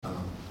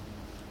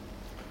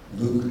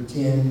Luke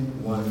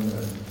 10,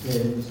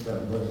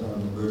 start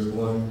on verse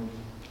 1.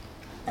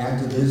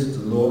 After this,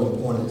 the Lord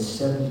appointed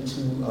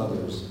 72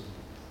 others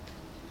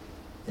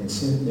and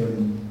sent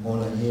them on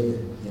ahead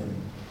of him.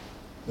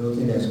 The only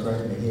thing that's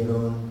scratching my head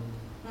on,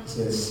 it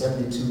says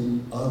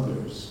 72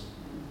 others.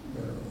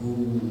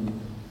 Who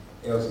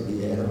else did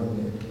he add on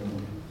there?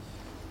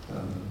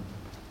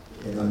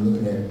 And I'm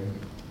looking at,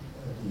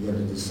 you have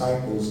the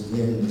disciples,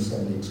 then the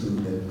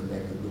 72 that are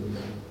connected with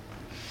them.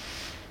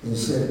 And he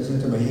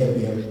sent them ahead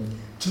of him,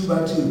 2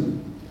 by 2,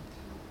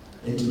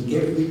 into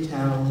every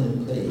town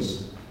and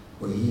place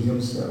where he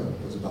himself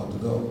was about to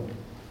go.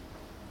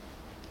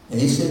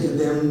 And he said to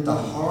them, the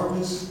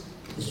harvest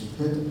is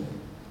plentiful.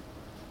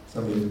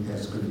 Somebody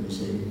has scripture to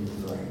say it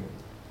right.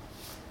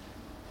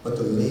 But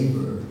the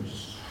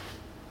laborers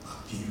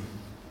are few.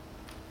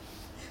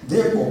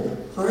 Therefore,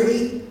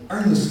 pray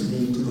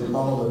earnestly to the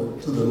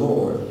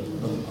Lord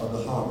of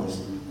the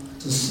harvest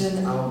to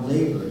send out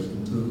laborers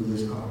into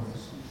his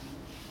harvest.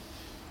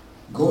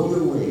 Go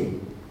your way.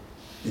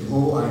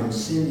 Behold, I am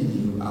sending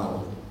you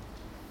out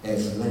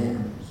as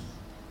lambs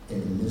in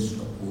the midst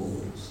of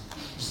wolves.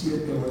 You see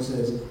that there where it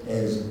says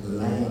as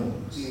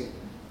lambs. Yeah.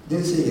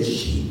 Didn't say as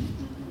sheep.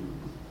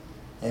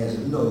 As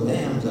you know,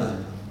 lambs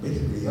are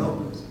basically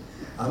helpless.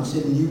 I'm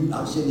sending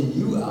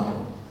you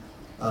out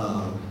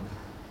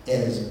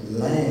as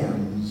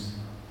lambs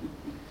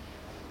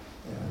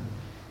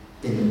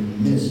in the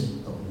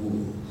midst of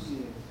wolves.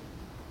 Yeah.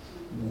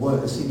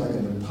 What it seems like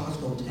an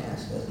impossible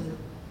task, doesn't it?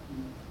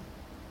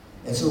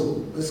 And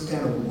so let's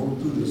kind of work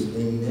through this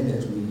thing, then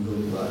as we go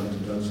through our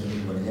introduction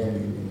and what have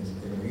you in this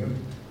area.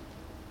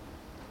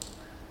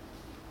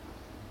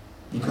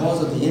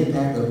 Because of the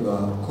impact of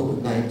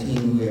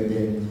COVID-19, we have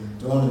been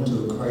thrown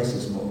into a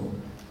crisis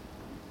mode.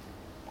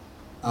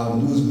 Our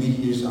news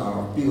medias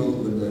are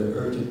filled with the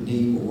urgent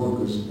need for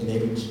workers in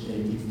every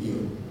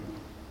field.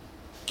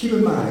 Keep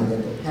in mind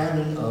that the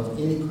pattern of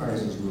any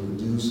crisis will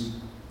produce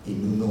a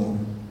new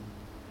normal.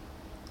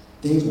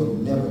 Things will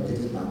never, get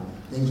it now,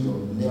 things will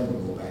never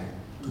go back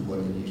to what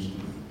it used to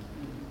be.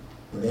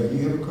 Whenever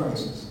you have a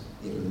crisis,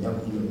 you'll never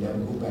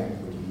go back to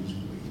what it used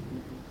to be.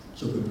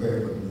 So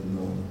prepare for the new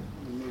normal.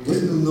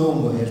 This new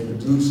normal has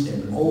produced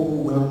an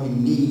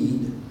overwhelming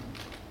need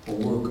for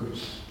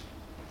workers.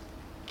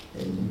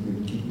 And you've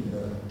been keeping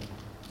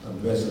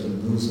abreast of the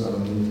news, so I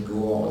don't need to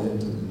go all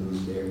into the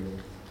news there,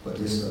 but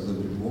just a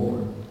little bit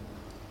more.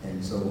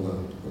 And so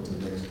go to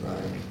the next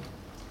slide.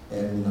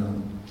 And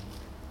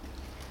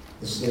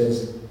it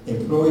says,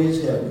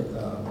 employees have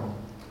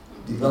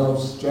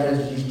developed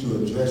strategies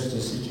to address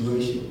the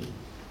situation,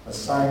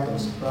 aside from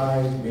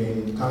supplies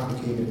being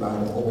complicated by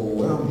the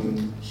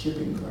overwhelming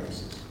shipping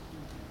crisis.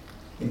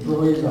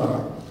 Employees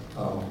are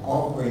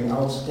offering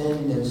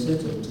outstanding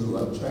incentives to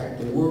attract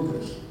their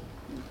workers.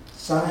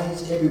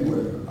 Signs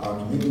everywhere are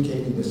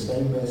communicating the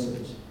same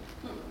message.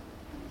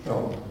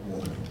 Help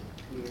wanted.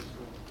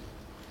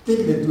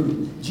 Thinking it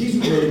through,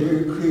 Jesus made it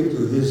very clear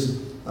to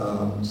his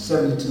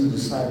 72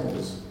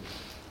 disciples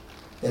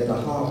that the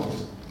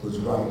harvest was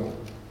ripe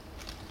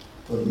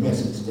for the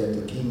message that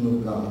the kingdom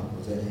of God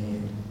was at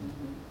hand.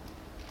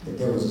 That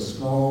there was a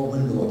small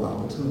window of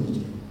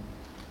opportunity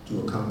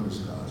to accomplish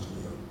God's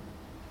will.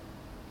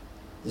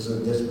 It's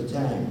a desperate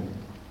time,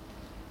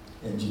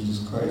 and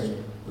Jesus Christ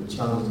was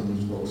challenging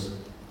these folks,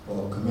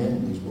 or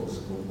commanding these folks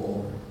to go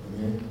forward.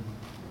 Amen?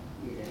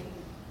 Yeah.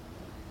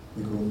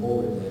 We go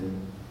forward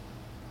then.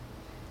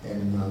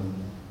 And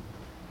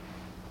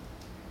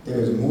there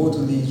is more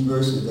to these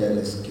verses that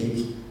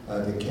escapes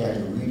the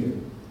casual reader.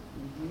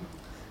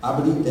 I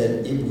believe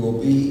that it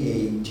will be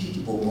a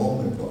teachable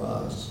moment for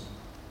us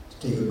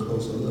to take a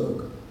closer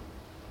look.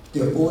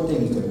 There are 4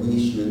 things that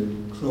we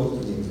should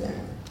closely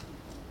examine.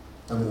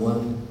 Number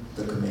 1,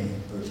 the command,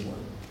 verse 1.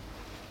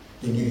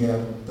 Then you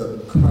have the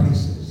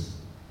crisis,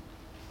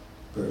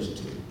 verse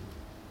 2.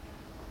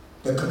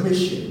 The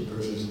commission,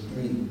 verses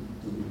 3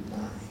 through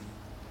 9.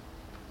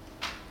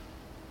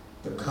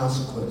 The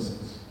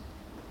consequences,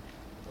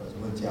 as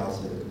one child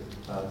said,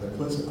 the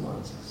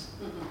consequences,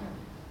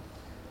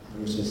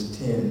 verses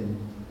 10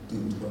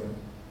 through 12.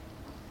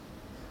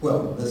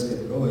 Well, let's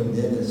get going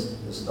then.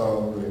 Let's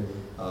start with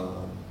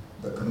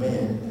the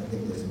command. I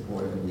think that's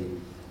important that we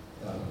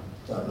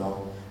start off.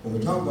 When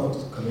we talk about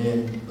the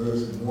command,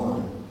 verse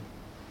 1,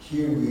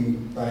 here we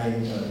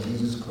find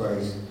Jesus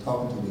Christ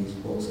talking to these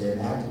folks,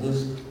 and after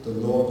this, the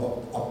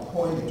Lord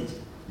appointed.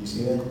 You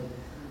see that?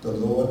 The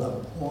Lord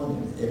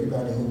appointed.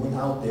 Everybody who went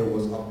out there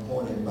was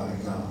appointed by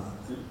God.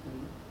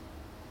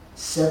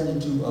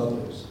 72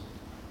 others,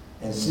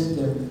 and sent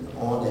them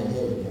on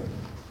ahead of him,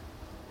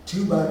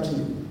 2 by 2,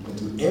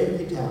 into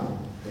every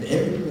town and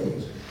every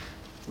place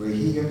where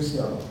he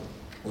himself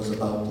was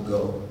about to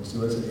go. You see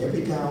what it said?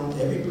 Every town,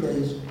 every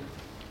place.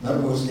 In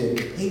other words, they're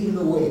paving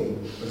the way,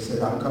 but it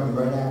said, I'm coming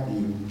right after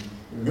you.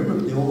 Remember,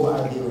 the whole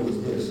idea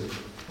was this.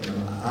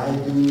 I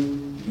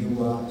do, you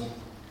watch.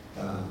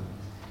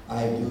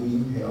 I do,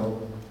 you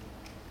help.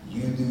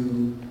 You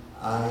do,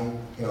 I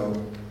help.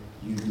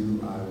 You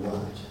do, I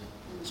watch.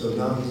 So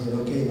now he said,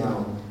 okay,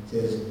 now, it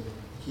says,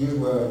 here's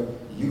where Lord,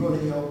 you're going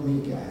to help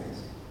me,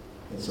 guys.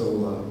 And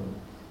so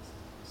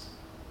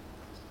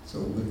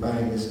we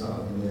find this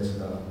in this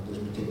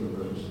particular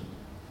verse.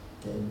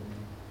 Okay?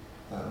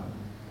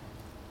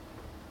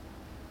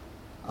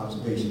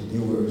 Observation, they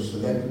were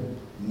selected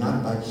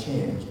not by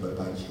chance, but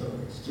by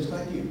choice, just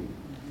like you.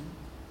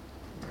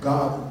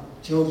 God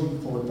chose you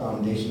before the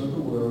foundation of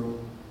the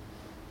world.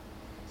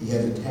 He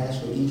has a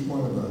task for each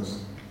one of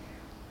us.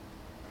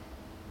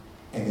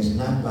 And it's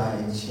not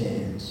by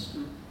chance,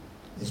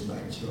 it's by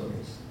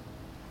choice.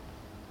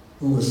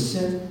 Who was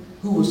sent?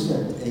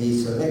 A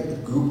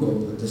selected group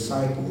of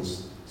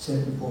disciples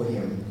sent before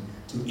him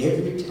to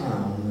every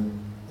town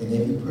and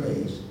every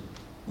place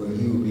where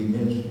he would be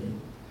ministering.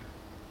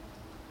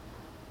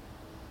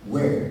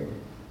 Where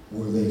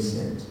were they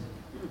sent?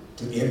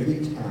 To every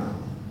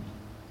town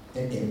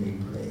and every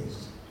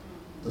place.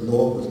 The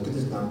Lord was, good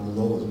as now, the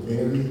Lord was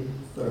very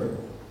thorough.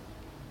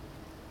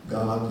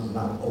 God is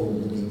not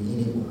overlooking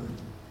anyone.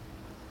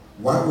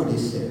 Why were they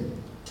sent?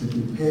 To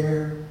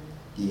prepare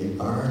the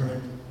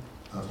environment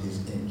of his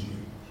entry.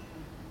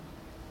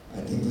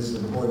 I think this is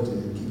important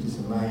to keep this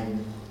in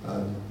mind.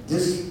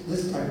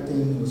 This type of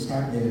thing was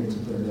happening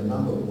in a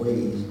number of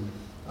ways.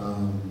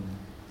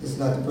 This is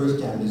not the first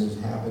time this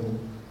has happened,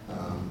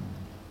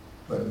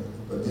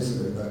 but this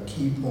is a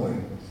key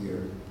point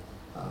here.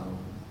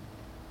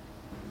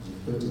 You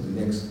flip to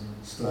the next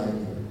slide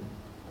here.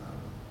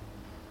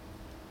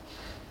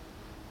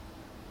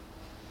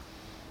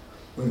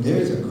 When there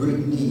is a great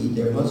need,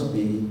 there must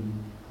be.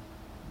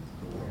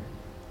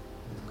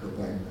 Let's go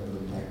back a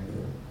little back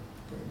there.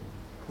 Okay.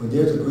 When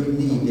there's a great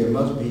need, there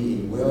must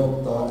be a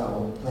well thought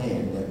out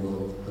plan that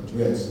will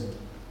address.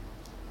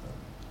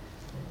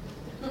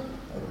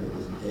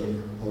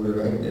 Hold it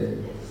right there.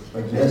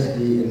 Address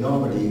the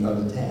enormity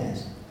of the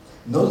task.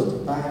 Notice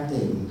the 5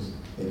 things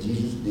that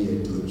Jesus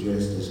did to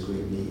address this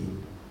great need.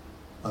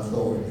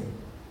 Authority,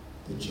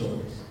 the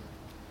choice.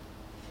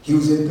 He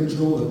was in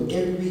control of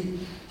every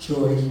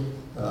choice.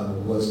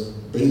 Was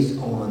based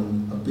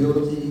on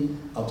ability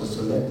of the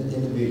selected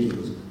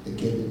individuals to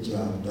get the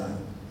job done.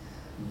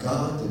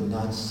 God did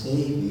not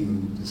save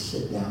you to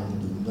sit down and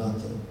do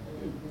nothing.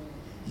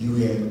 You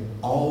have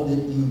all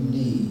that you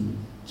need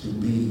to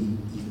be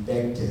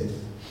effective.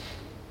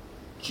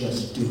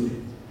 Just do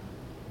it.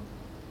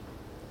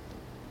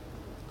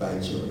 By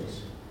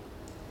choice.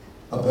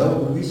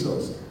 Available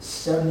resources,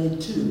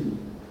 72.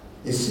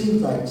 It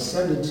seems like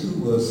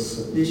 72 was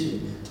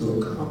sufficient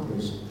to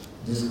accomplish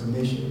this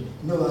commission.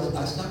 You know,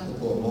 I stopped there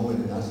for a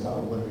moment and I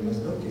started wondering, I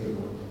said, okay,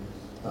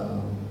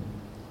 Lord,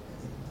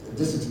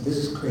 this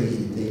is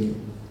crazy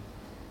thinking.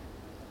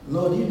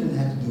 Lord, you didn't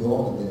have to do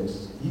all of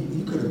this.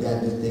 You could have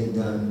got this thing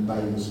done by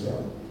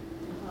yourself.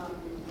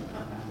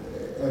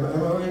 Am I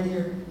right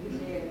here?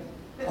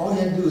 All you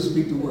had to do is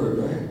speak the word,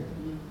 right?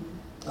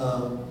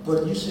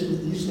 But you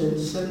sent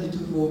 72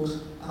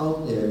 folks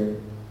out there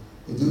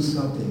to do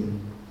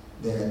something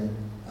that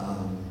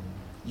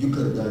you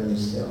could have done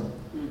yourself.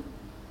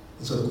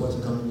 And so the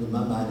question comes into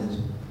my mind is,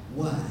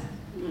 why?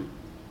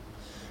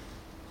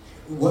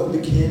 What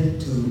began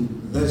to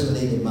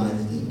resonate in my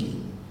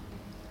thinking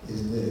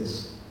is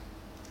this.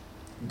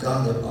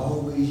 God had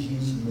always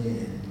used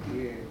man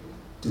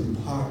to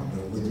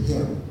partner with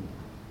him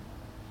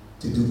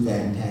to do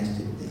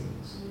fantastic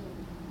things.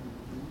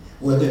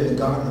 Whether in the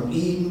Garden of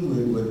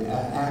Eden with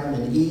Adam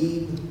and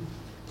Eve,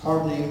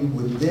 partnering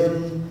with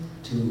them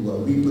to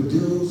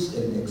reproduce,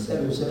 and et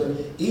cetera, et cetera.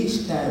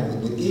 Each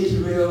time with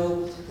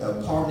Israel,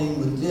 partnering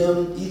with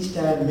them, each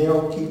time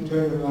Mel keep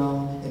turning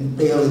around and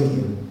failing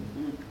him.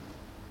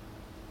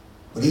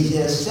 But he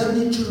has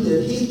 72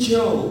 that he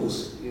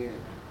chose.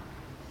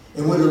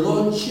 And when the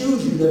Lord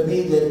chooses you, that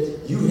means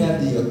that you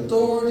have the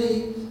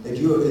authority, that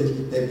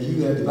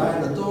you have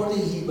divine authority.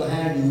 He's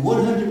behind you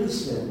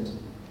 100%.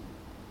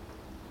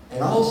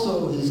 And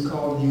also, he's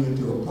calling you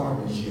into a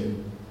partnership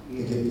to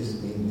get this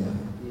thing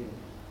done.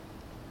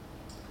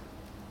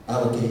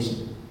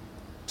 Allocation,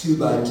 2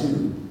 by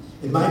 2.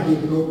 It might be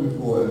appropriate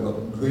for a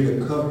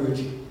greater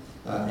coverage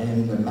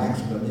and a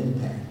maximum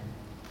impact.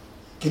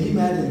 Can you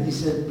imagine if he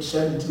sent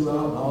 72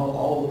 out and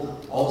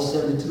all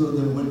 72 of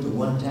them went to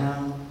one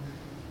town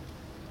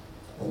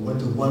or went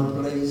to one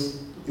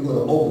place? It would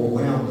have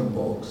overwhelmed the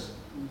folks.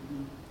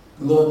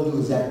 The Lord knew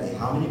exactly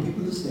how many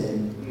people to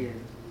send,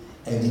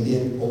 and he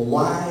did a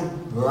wide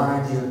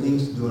variety of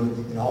things doing it,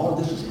 and all of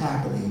this was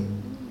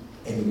happening,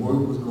 and the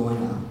word was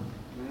going out.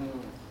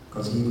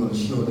 Because he's going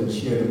to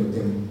share with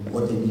them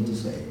what they need to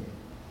say.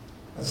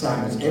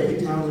 Assignments, every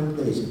town and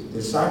place. The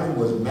assignment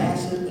was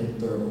massive and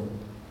thorough.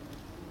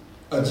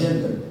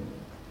 Agenda,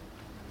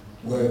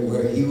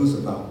 where he was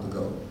about to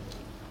go.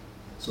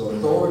 So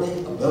authority,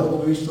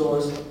 available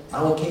resource,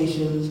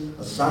 allocations,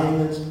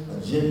 assignments,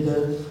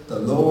 agenda. The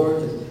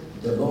Lord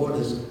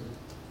is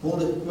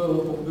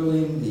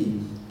fulfilling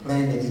the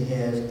plan that he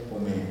has for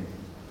man.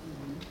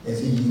 As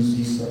he used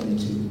these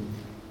 72.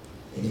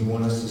 And he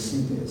wants us to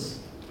see this.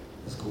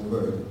 Let's go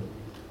further.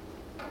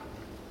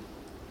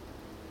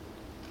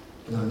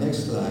 In our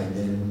next slide,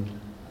 then,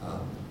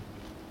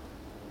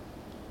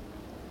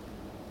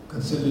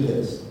 consider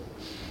this.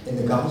 In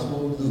the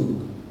Gospel of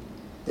Luke,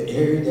 the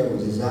area that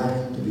was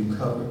designed to be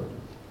covered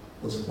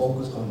was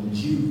focused on the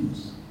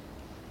Jews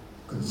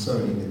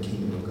concerning the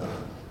kingdom of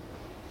God.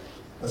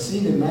 A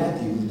scene in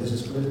Matthew, this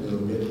is flipped a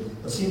little bit,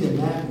 a scene in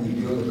Matthew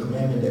revealed a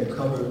commandment that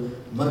covered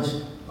much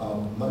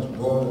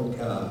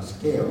broader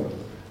scale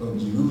from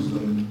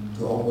Jerusalem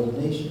to all the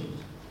nations.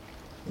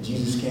 And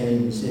Jesus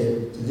came and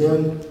said, to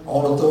them,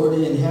 all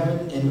authority in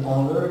heaven and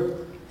on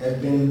earth has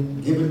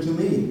been given to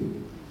me.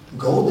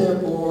 Go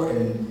therefore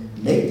and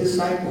make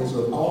disciples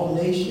of all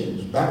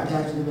nations,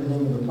 baptizing them in the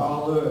name of the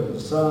Father and the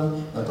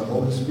Son and the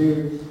Holy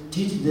Spirit.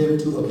 Teach them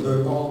to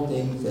observe all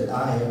things that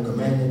I have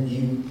commanded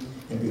you.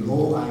 And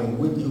behold, I am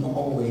with you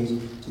always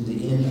to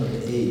the end of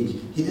the age.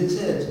 He didn't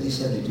say that to these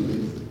 72, did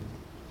he?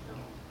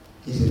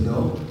 He said,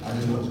 no, I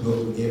just want to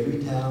go to every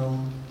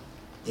town,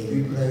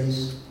 every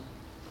place.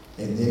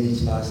 And then he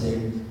starts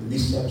saying the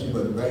reception,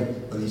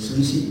 but you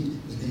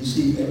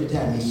see every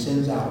time he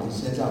sends out.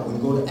 When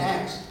you go to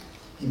Acts,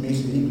 he makes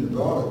it even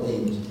broader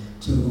things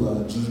to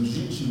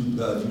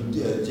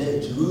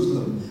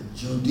Jerusalem,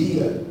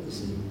 Judea, you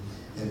see,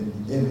 and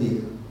then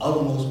the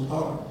uttermost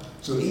part.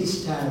 So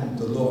each time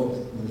the Lord,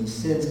 when he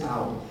sends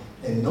out,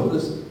 and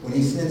notice when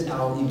he sends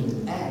out even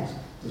in Acts,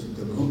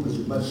 the group is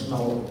much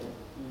smaller,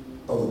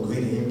 but with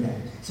greater impact.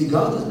 See,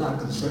 God is not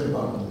concerned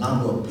about the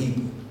number of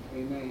people.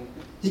 Amen.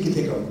 He can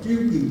take a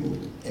few people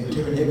and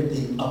turn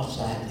everything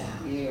upside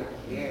down.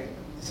 Yeah.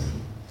 See?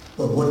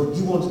 But what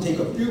he wants to take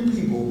a few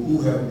people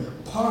who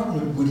have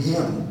partnered with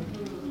him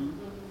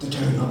to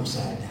turn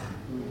upside down.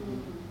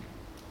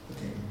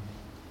 Okay.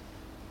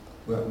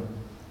 Well,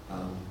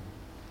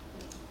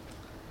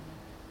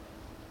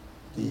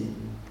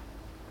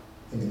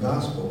 in the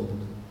Gospel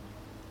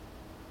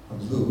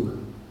of Luke,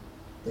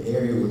 the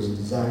area was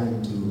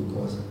designed to, of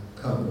course,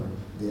 cover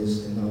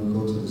this, and now we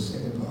go to the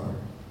second part,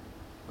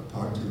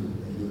 part 2,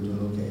 and you're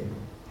doing okay.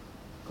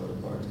 Go to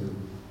part 2.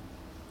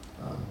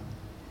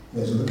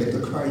 Let's look at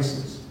the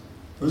crisis.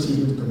 First he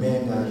gives the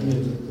command, now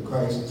here's the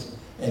crisis.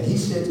 And he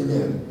said to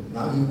them,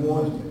 now he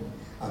warns them,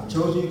 I've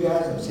chosen you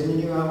guys, I'm sending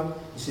you out.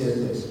 He says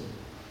this,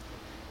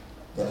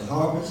 the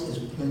harvest is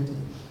plenty,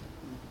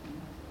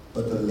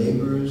 but the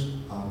laborers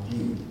are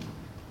few.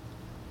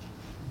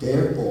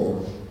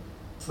 Therefore,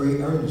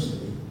 pray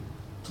earnestly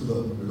to the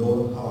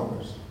Lord of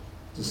harvest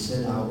to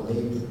send out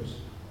laborers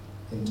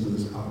into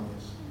his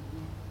harvest.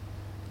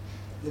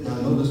 Now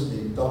notice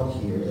the thought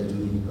here as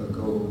we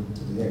go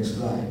to the next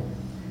slide.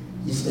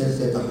 He says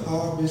that the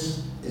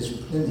harvest is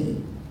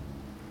plenty,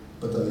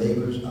 but the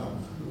laborers are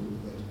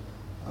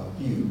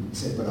few. He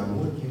said, but I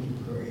want you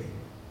to pray.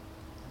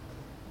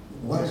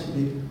 Why should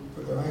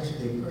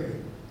they pray?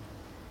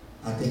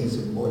 I think it's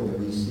important that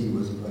we see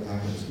what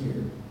happens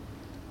here.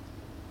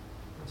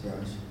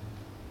 Josh.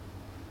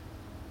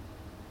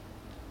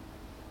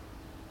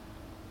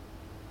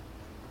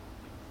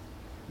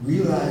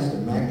 Realize the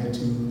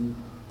magnitude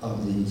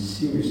of the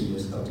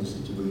seriousness of the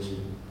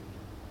situation.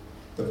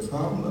 The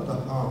problem of the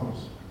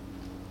harvest,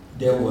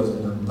 there was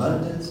an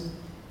abundance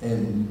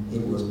and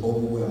it was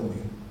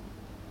overwhelming.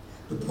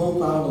 The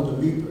profile of the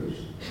reapers,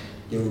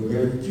 there were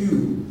very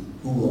few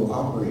who were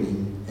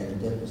operating at a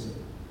deficit.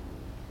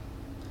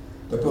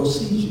 The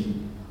procedure,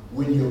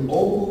 when you're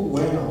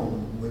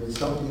overwhelmed with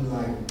something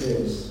like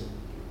this,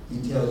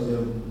 he tells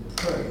them,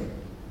 pray.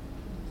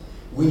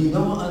 When you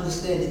don't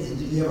understand it,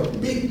 you have a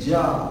big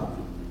job,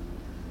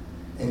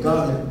 and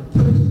God has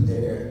put you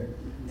there,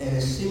 and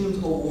it seems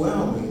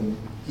overwhelming,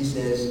 he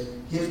says,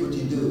 here's what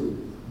you do.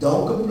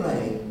 Don't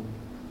complain,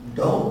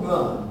 don't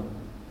run,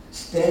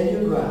 stand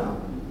your ground,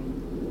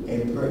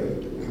 and pray.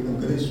 Give them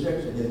good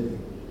instruction, didn't he?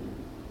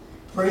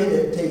 Pray,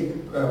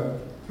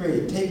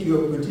 take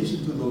your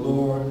petition to the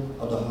Lord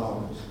of the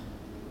harvest.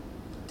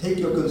 Take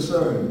your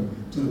concern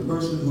to the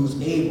person who's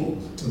able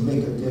to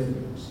make a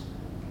difference.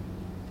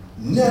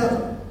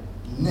 Never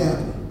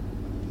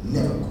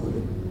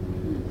quit.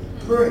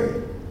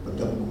 Pray, but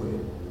don't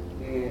quit.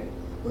 Yeah.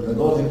 When the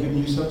Lord has given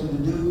you something to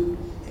do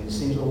and it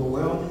seems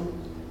overwhelming,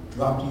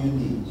 drop to your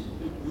knees.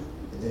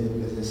 And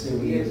then, as they say,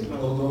 when you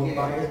close on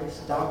fire,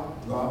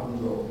 stop, drop,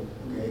 and roll.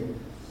 Okay?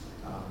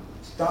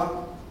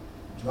 Stop,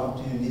 drop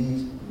to your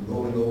knees, and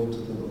roll it over to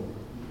the Lord.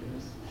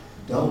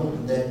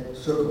 Don't let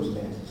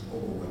circumstances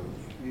overwhelm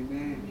you.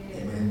 Amen.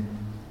 Amen.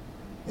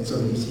 And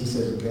so he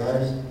says,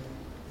 guys,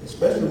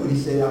 especially when he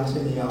said, I'm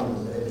sending you out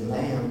as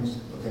lambs,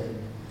 okay.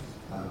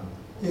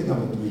 Here's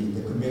number 3,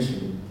 the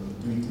commission from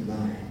 3 to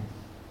 9.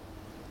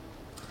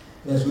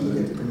 And as we look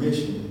at the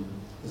commission,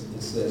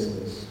 it says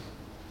this.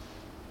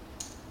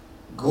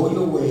 Go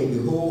your way,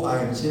 behold,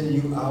 I am sending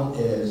you out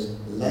as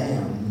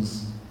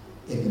lambs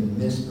in the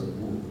midst of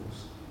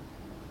wolves.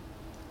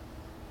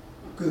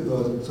 Good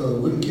Lord, so we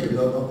wouldn't carry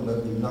nothing,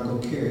 you're not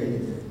going to carry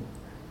anything.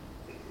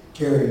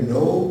 Carry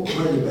no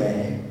money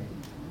bag,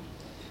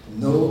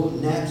 no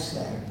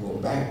knapsack or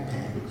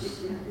backpacks,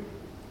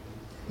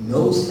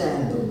 no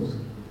sandals.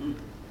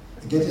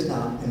 And get this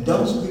now, and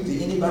don't speak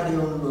to anybody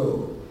on the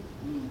road.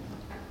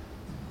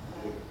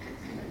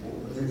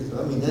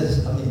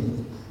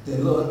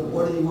 Then Lord,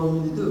 what do you want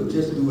me to do?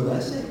 Just do what I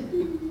say.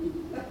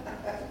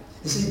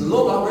 You see, the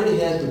Lord already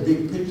has the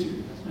big picture.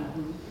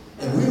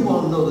 And we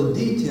want to know the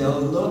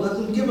details. The Lord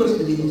doesn't give us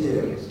the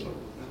details.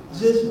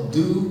 Just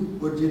do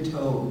what you're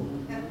told.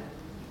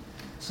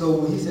 So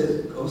when he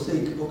says, go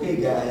say, okay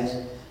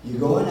guys, you're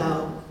going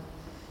out.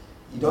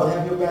 You don't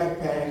have your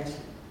backpacks.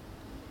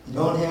 You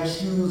don't have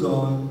shoes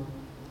on.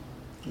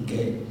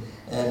 Okay.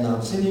 And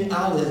I'm sending you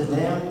out as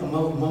lamb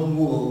among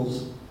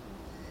wolves.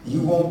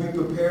 You won't be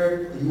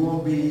prepared. You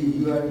won't be,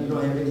 you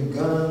don't have any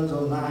guns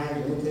or knives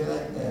or anything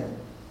like that.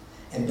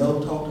 And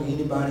don't talk to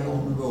anybody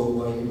on the road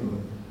while you're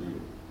doing it.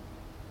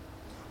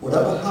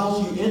 Whatever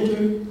house you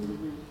enter,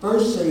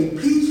 first say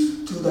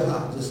peace to the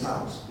house, this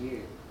house.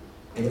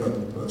 And if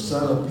a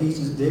son of peace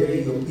is there,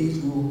 your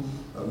peace will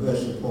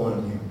rest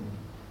upon him.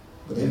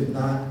 But if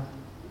not,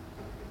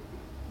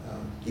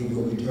 it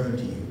will return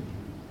to you.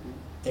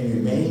 And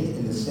remain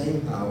in the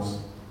same house,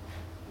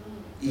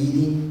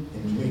 eating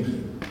and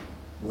drinking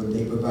what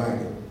they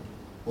provided,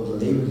 for the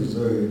labor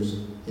deserves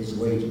his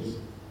wages.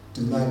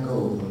 Do not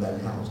go from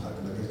that house,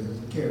 because it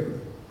doesn't care.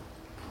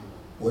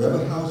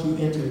 Whatever house you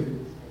enter,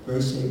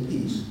 first say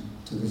peace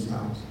to this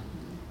house.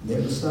 And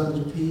if the son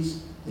is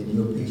peace, then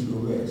your peace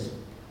will rest.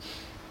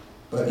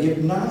 But if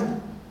not,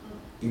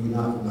 in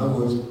other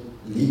words,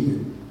 leave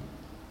it.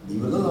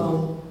 Leave it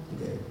alone.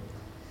 Okay.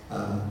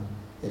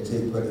 That's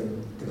it, but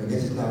I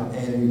guess it's now,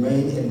 and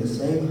remain in the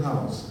same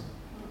house.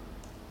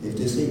 If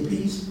they say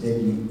peace,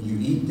 then you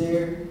eat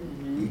there,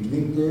 you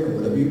drink there, and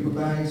whatever you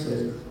provide,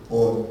 says,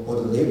 or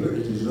the labor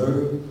is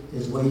deserved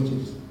his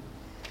wages.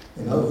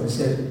 In other words, it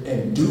says,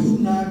 and do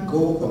not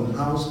go from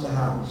house to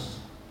house.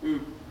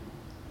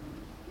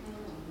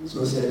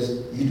 So it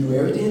says, you do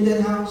everything in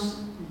that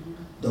house.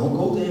 Don't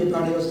go to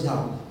everybody else's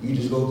house. You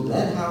just go to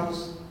that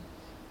house.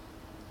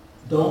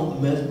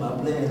 Don't mess my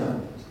plan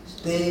up.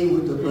 Stay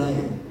with the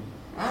plan.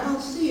 I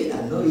don't see it.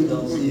 I know you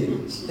don't see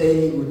it.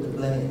 Stay with the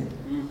plan.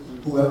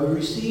 Whoever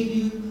receives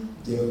you,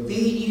 they'll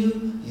feed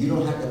you. You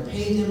don't have to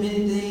pay them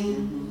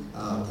anything.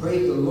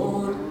 Praise the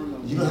Lord.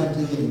 You don't have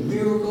to do any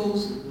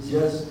miracles.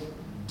 Just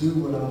do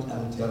what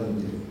I'm telling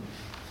you to do.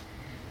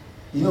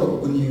 You know,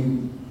 when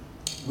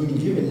you're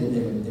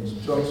given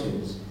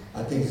instructions,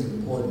 I think it's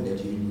important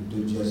that you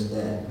do just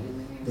that.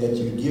 That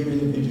you give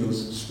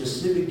individuals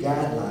specific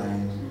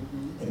guidelines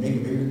and make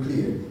it very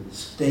clear.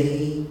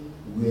 Stay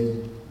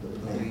with the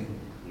plan.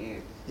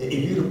 If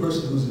you're the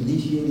person who's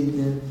initiating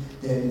them,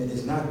 then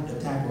it's not a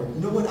time for, you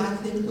know what I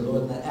think? The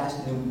Lord's not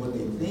asking them what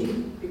they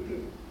think.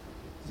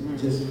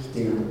 Just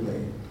stay with the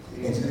plan.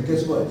 And so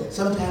guess what?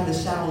 Sometimes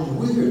it sounds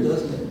weird,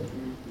 doesn't it?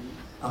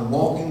 I'm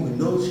walking with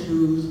no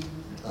shoes.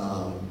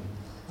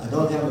 I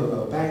don't have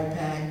a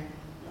backpack.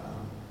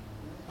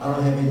 I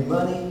don't have any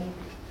money.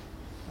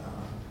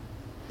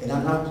 And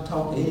I'm not to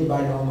talk to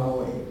anybody on my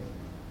way.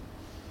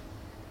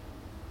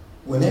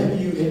 Whenever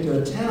you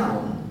enter a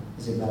town,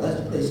 I say, now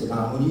that's the place.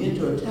 Now, when you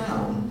enter a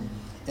town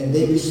and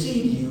they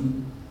receive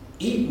you,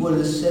 eat what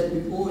is set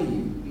before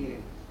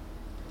you.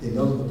 They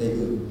know what they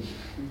do.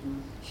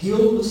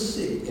 Heal the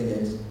sick in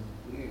it,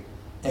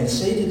 and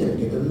say to them,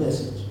 give them a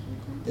message.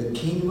 The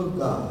kingdom of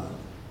God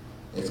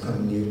is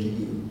coming near to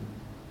you.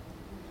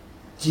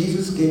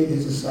 Jesus gave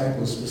his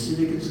disciples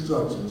specific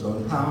instructions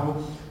on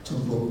how to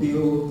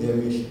fulfill their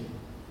mission.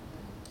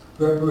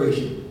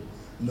 Preparation.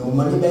 No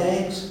money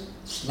bags,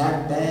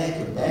 snack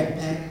bag, or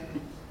backpack,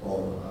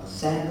 or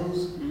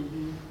sandals.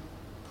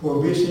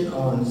 Prohibition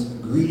on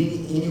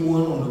greeting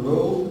anyone on the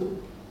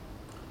road.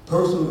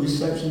 Personal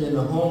reception in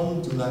the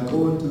home. Do not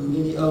go into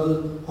any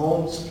other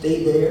home.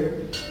 Stay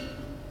there.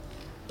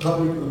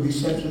 Public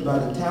reception by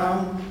the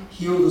town.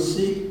 Heal the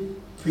sick.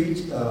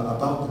 Preach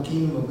about the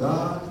kingdom of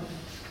God.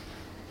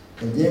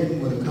 And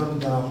then when it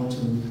comes down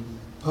to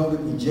public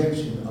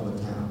rejection of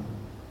a town,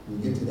 we'll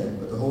get to that.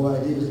 But the whole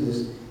idea is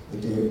this,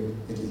 if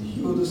they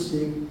heal the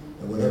sick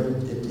and whatever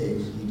it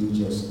takes, you do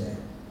just that.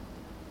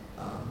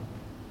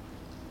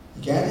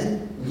 You got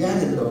it? We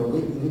got it, Lord.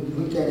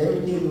 We got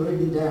everything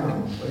written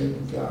down. Praise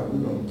God,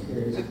 we're going to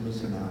carry this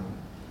mission out.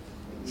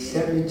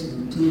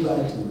 72, 2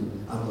 by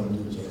 2, I'm going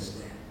to do just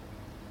that.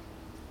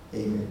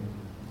 Amen.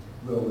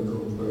 Well, we go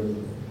further.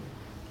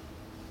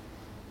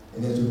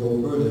 And as we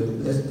go further,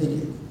 let's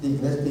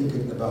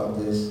think about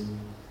this.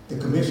 The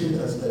commission,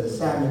 the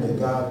assignment that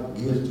God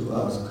gives to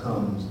us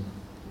comes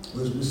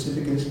with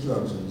specific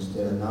instructions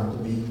that are not to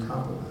be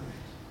compromised.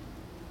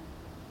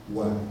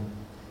 Why?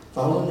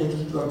 Following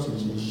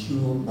instructions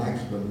ensure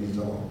maximum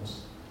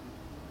results.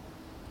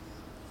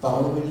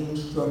 Following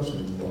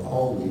instructions will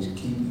always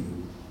keep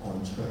you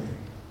on track.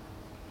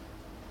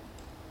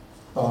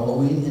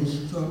 Following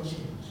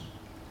instructions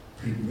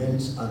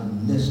prevents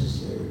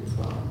unnecessary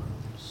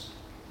problems.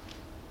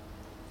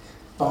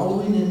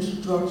 Following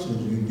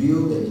instructions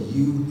reveal that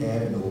you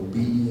have an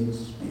obedient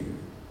spirit.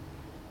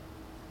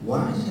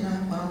 Why should I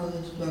follow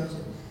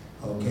instructions?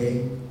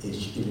 Okay,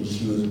 it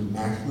ensures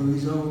maximum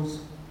results,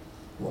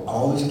 will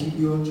always keep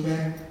you on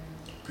track,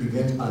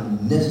 prevent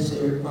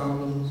unnecessary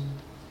problems,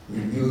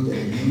 reveal that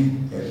you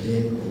have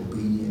been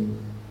obedient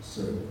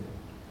servant.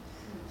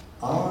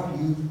 Are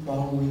you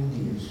following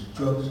the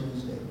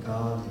instructions that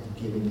God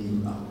has given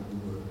you out of the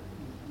Word?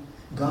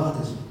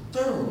 God is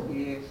thorough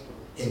Yes.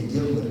 in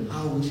dealing with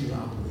how we should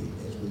operate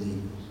as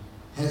believers,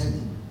 hasn't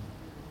he?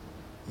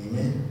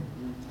 Amen.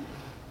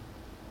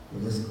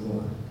 Well, let's go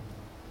on.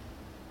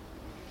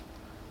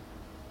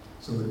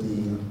 So with the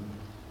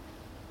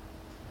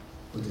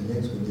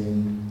next one,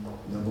 then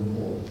number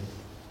 4,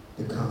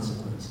 the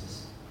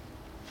consequences.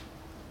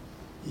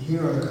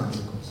 Here are the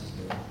consequences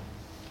there.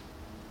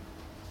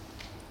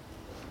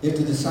 If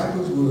the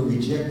disciples were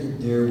rejected,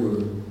 there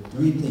were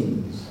 3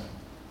 things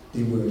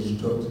they were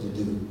instructed to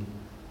do.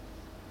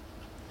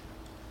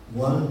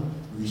 1,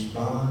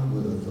 respond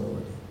with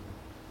authority.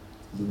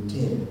 Luke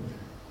 10.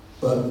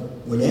 But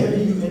whenever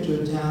you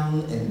enter a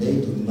town and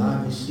they do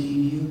not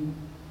receive you,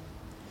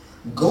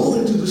 go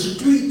into the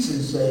streets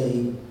and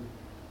say,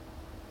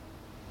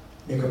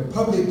 make a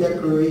public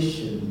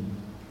declaration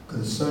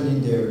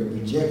concerning their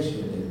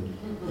rejection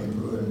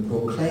and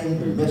proclaim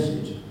the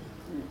message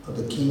of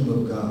the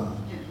kingdom of God.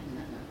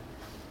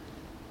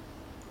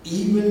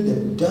 Even the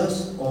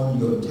dust on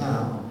your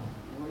town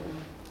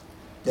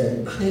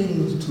that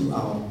clings to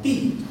our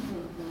feet,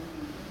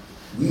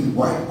 we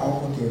wipe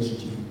off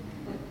against you.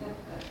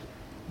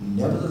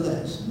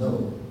 Nevertheless,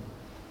 know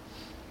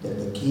that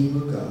the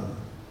kingdom of God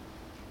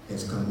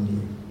has come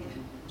near.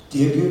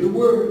 Still give the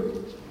word.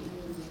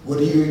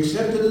 Whether you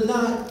accept it or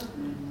not,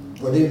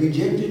 whether they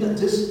reject it or not,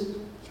 just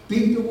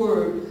speak the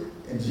word.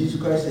 And Jesus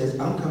Christ says,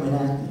 I'm coming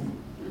after you.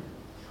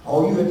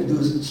 All you have to do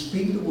is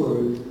speak the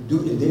word,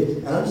 do it.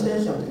 And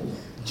understand something.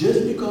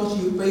 Just because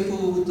you're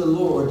faithful with the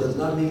Lord does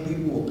not mean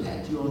people will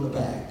pat you on the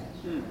back.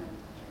 And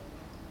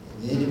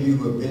any of you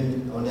who have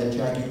been on that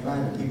track, you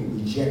find that people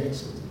reject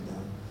something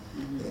now.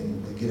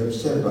 And they get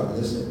upset about it.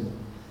 Listen,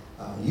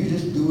 you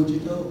just do what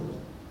you're told.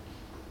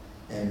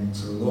 And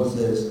so the Lord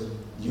says,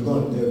 there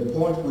are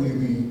points where you'll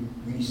be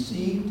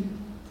received,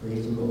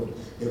 praise the Lord.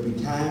 There'll be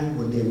times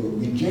when they will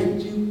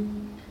reject you,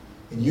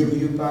 and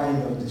you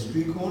find the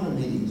street corner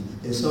meetings.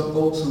 There's some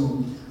folks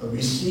who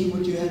receive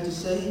what you have to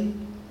say,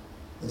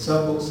 and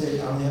some folks say,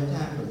 I don't have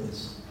time for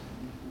this.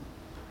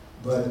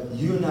 But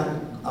you're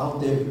not out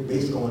there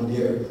based on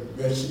their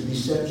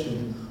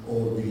reception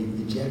or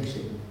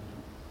rejection.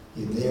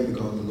 You're there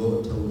because the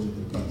Lord told you to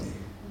be there.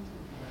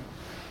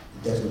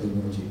 That's what He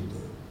wants you to do.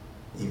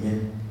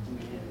 Amen?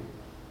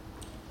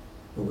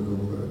 But we go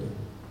further.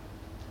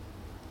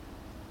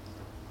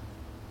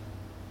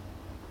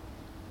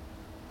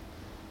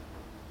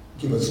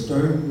 Give a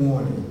stern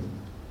warning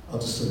of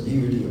the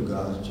severity of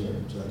God's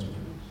judgment.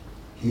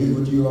 Here's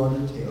what you ought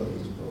to tell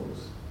these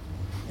folks.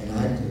 And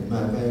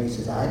my bag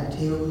says, I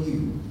tell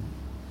you,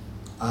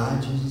 I,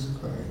 Jesus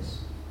Christ,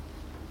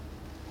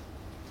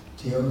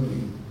 tell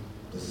you,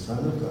 the Son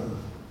of God,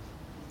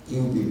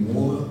 it will be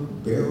more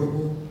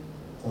bearable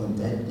on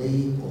that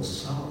day for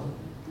Sodom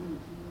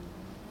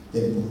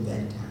than for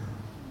that town.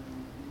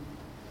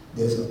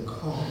 There's a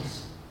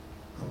cost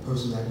a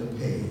person has to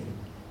pay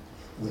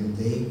when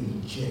they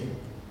reject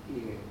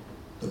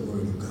the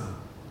word of God.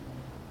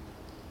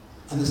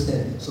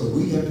 Understand? So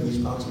we have the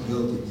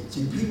responsibility.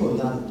 See, people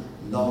are not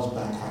lost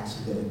by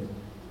accident.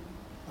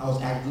 I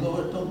was asking,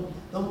 Lord, don't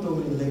throw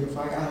me in the lake of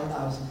fire.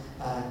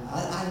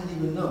 I didn't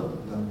even know.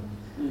 No.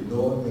 The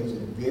Lord makes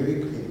it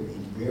very clear.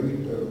 He's very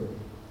thorough.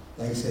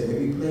 Like I said,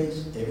 every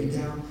place, every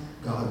town,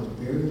 God is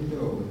very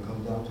thorough when it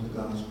comes down to the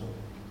gospel.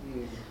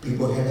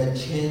 People have that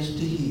chance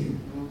to hear.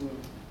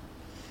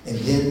 And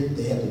then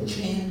they have the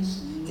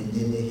chance, and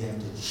then they have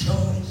the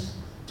choice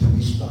to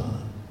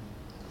respond.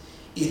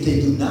 If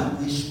they do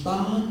not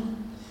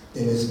respond,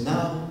 then it's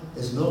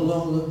no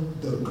longer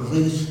the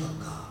grace of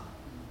God.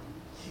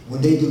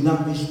 When they do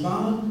not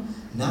respond,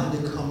 now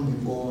they come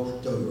before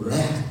the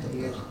wrath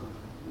of God.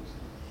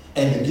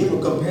 And to give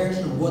a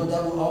comparison of what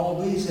that will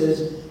all be,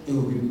 says it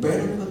will be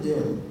better for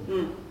them.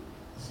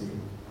 See,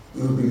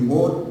 it will be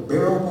more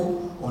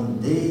bearable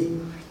on the day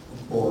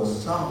for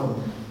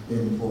Sodom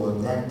than for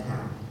that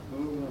town.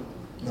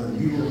 Now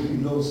you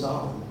know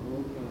Sodom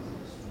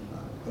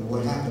and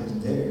what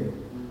happened there.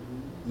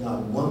 Now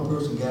one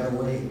person got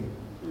away,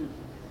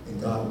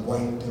 and God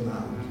wiped them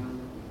out.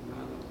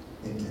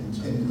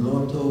 And the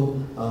Lord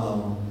told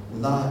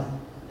Lot,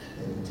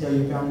 and tell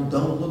your family,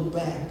 don't look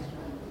back.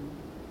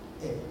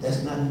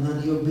 That's not none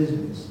of your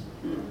business.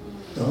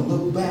 Don't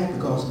look back,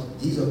 because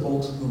these are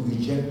folks who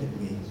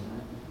rejected me.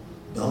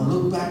 Don't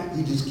look back.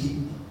 You just keep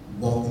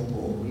walking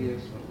forward.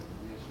 Yes, sir.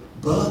 Yes, sir.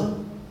 But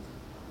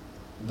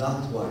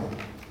Lot's wife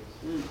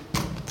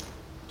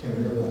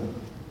turned around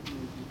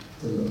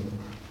to look.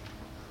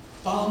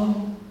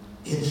 Follow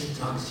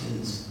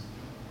instructions.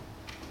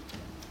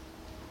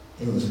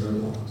 It was her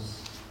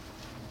loss.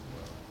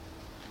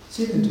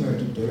 She didn't turn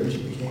to dirt.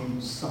 She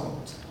became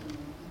salt.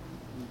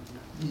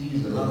 You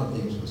use a lot of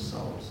things for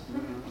salt.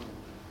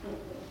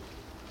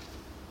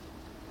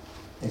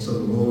 And so the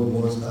Lord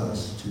wants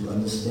us to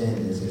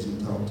understand this as He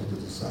talked to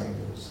the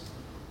disciples.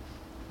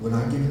 When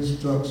I give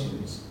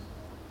instructions,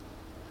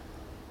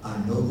 I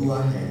know who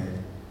I have.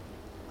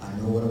 I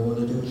know what I want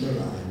to do with their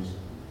lives.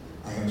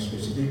 I have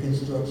specific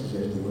instructions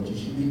as to what you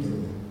should be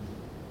doing.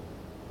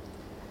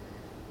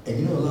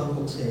 And a lot of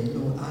folks say,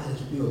 I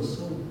just feel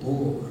so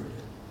bored.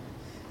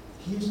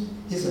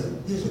 Here's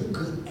a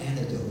good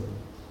antidote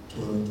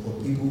for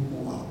people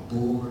who are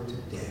bored to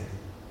death.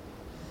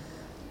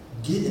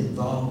 Get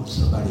involved with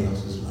somebody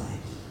else's life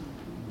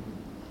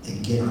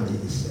and get out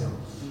of yourself.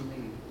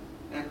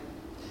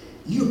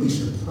 You'll be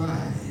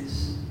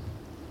surprised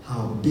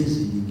how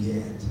busy you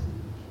get,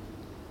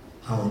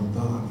 how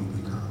involved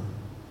you become.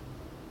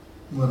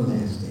 One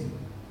last thing.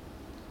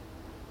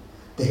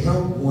 The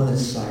help wanted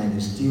sign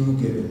is still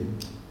given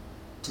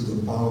to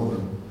the follower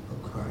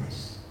of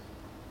Christ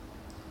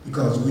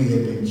because we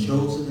have been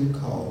chosen and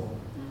called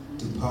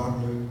to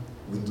partner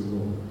with the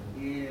Lord.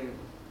 Yeah.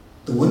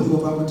 The window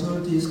of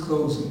opportunity is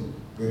closing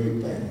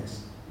very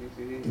fast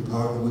to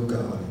partner with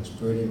God and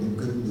spreading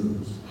the good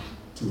news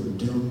to a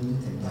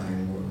doomed and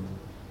dying world.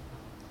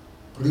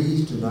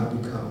 Please do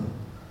not become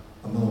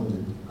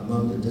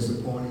among the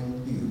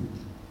disappointing few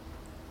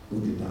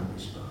who did not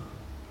respond.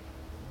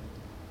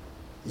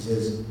 He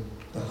says,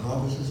 the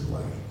harvest is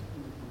white,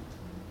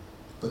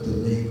 but the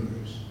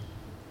laborers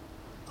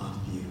are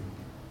few.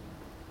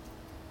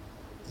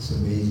 It's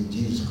amazing.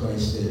 Jesus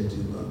Christ said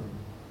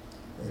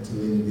to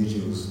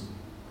individuals,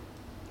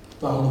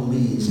 follow me.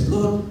 He said,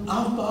 Lord,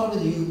 I'll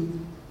follow you,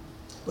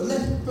 but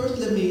first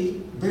let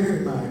me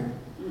bury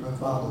my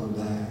father who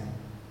died.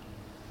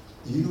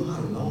 Do you know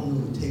how long it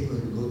would take for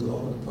him to go through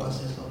all the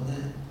process on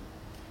that?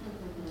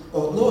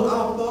 Oh, Lord,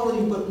 I'll follow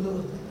you, but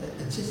no,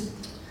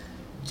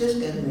 just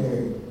get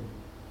married.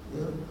 You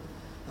know?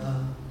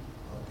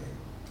 Okay.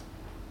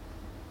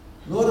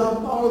 Lord,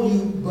 I'll follow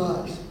you,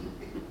 but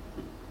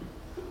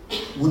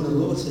when the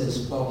Lord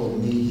says follow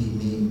me, he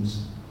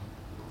means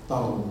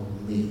follow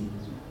me.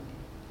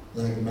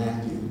 Like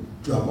Matthew,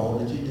 drop all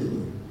that you're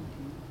doing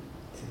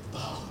and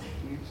follow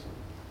me.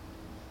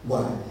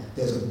 Why?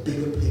 There's a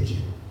bigger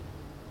picture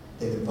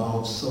that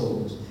involves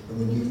souls. And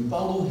when you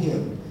follow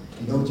him,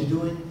 you know what you're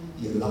doing?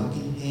 You're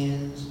locking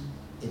hands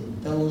in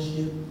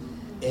fellowship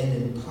and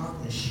in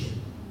partnership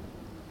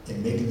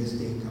in making this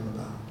thing come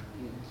about.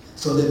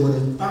 So that when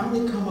it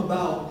finally come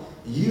about,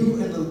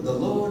 you and the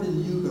Lord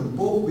and you can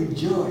both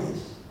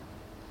rejoice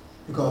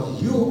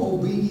because you're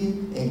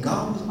obedient and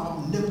God was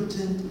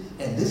omnipotent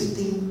and this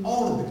thing,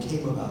 all of it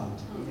came about.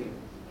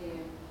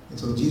 And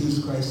so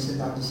Jesus Christ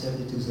sent out the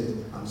 72 and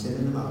said, I'm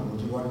sending them out. I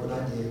want you to watch what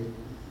I did.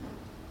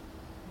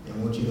 And I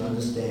want you to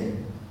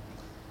understand,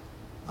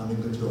 I'm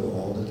in control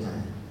all the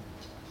time.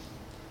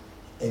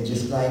 And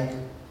just like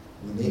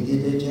when they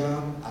did their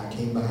job, I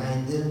came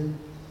behind them.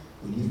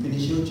 When you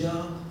finish your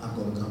job, I'm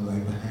going to come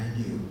right behind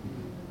you.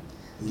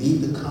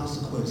 Leave the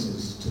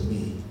consequences to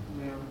me.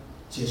 Yeah.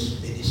 Just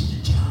finish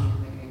the job.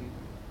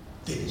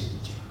 Finish the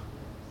job.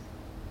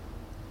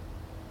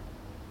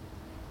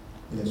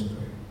 Let's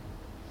pray.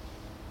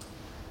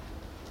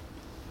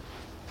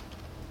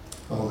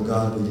 Father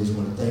God, we just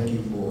want to thank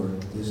you for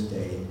this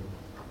day.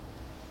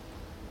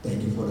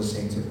 Thank you for the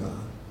saints of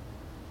God.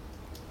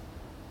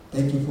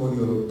 Thank you for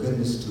your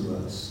goodness to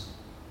us.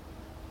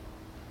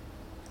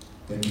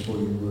 Thank you for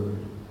your word.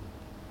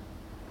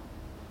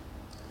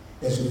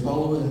 As we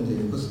follow in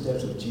the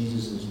footsteps of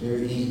Jesus, it's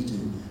very easy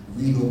to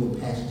read over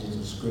passages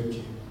of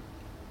Scripture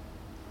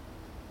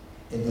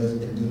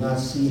and do not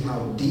see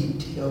how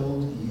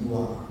detailed you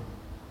are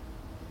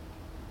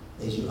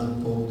as you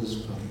unfold this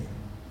plan.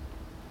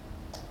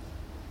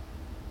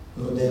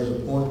 Lord, there's a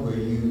point where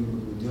you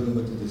were dealing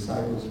with the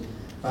disciples.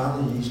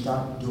 Finally, you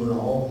stopped doing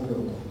all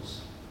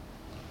miracles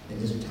and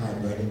just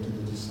tied right into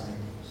the disciples.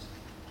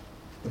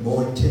 The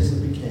more intense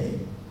it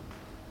became,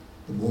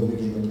 the more we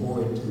began to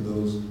pour into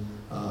those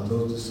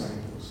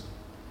disciples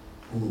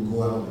who will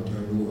go out and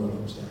turn the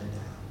world upside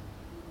down.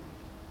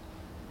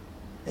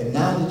 And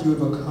now that you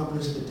have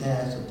accomplished the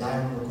task of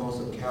dying on the cross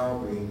of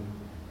Calvary,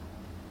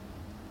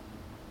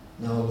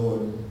 now,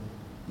 Lord,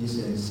 you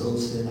said, so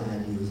send I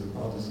you. As the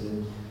Father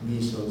said,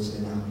 me so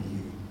send out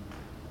you.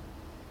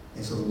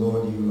 And so,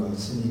 Lord, you are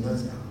sending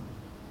us out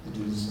to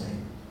do the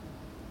same.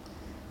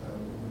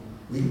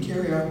 We can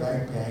carry our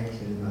backpacks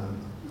and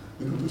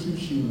we can put some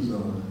shoes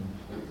on.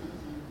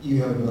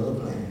 You have another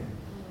plan.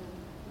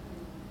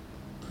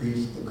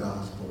 Preach the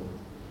gospel.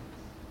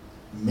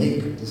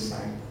 Make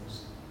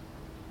disciples.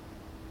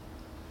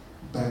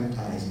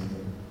 Baptizing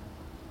them.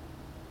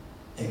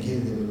 And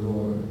giving them the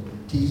Lord.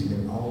 Teaching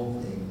them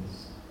all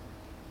things.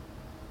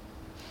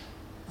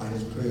 I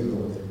just pray,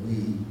 Lord, that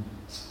we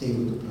stay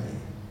with the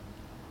plan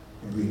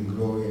and bring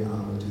glory and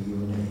honor to your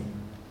name.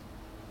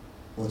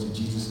 Lord, in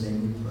Jesus'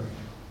 name we pray.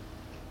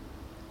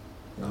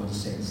 And all the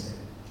saints said,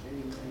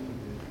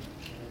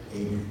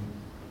 Amen.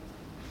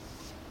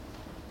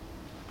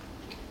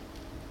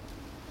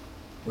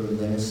 Well,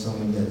 the last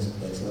song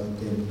that's up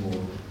there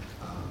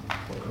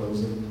for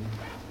closing.